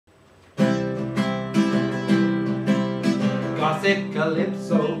Gossip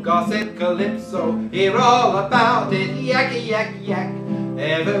Calypso, gossip Calypso, hear all about it, yak-a-yak-yak.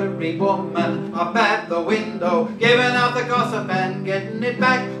 Every woman up at the window, giving out the gossip and getting it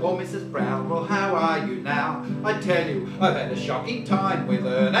back. Oh, Mrs. Brown, well, how are you now? I tell you, I've had a shocking time with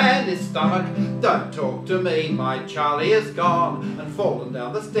Ern and his stomach. Don't talk to me, my Charlie is gone and fallen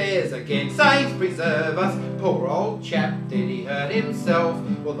down the stairs again. Saints preserve us, poor old chap, did he hurt himself?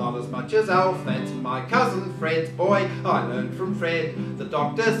 Well, not as much as Alf, that's my cousin Fred's boy. I learned from Fred, the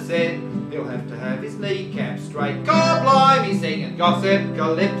doctor said he'll have to have his kneecaps straight. God blimey, singing gossip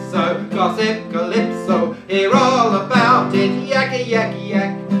Calypso, gossip Calypso, hear all about it,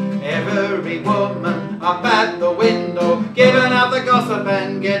 yak-a-yak-yak. Every woman up at the window, giving out the gossip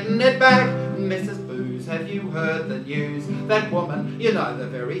and getting it back. Mrs. Booze, have you heard the news? That woman, you know, the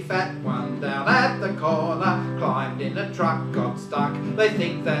very fat one down at the corner, climbed in a truck, got stuck. They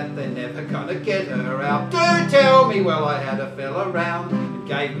think that they're never gonna get her out. Do tell me, well, I had a fella round and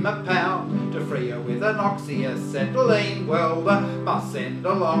gave him £1 to free her with an oxyacetylene. Well, must send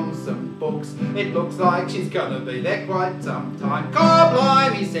along some books. It looks like she's gonna be there quite some time. God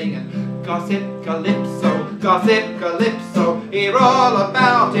blimey, singing gossip Calypso, gossip Calypso, hear all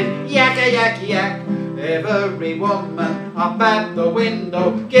about it, yak-a-yak-yak. Every woman up at the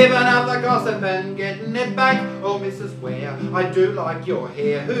window, giving out the gossip and getting it back. Oh, Mrs. Ware, I do like your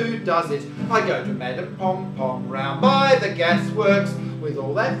hair, who does it? I go to Madam Pom-Pom round by the gasworks with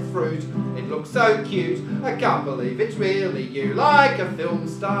all that fruit. It looks so cute, I can't believe it's really you, like a film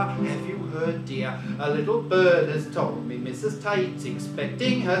star. Have you heard, dear? A little bird has told me Mrs. Tate's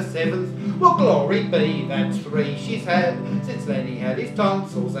expecting her 7th. Well, glory be, that's 3 she's had since Lenny had his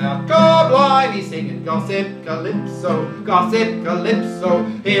tonsils out. God blimey, singing gossip Calypso, gossip Calypso,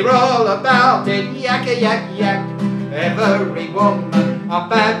 hear all about it, yak-a-yak-yak. Every woman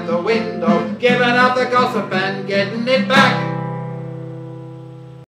up at the window, giving out the gossip and getting it back.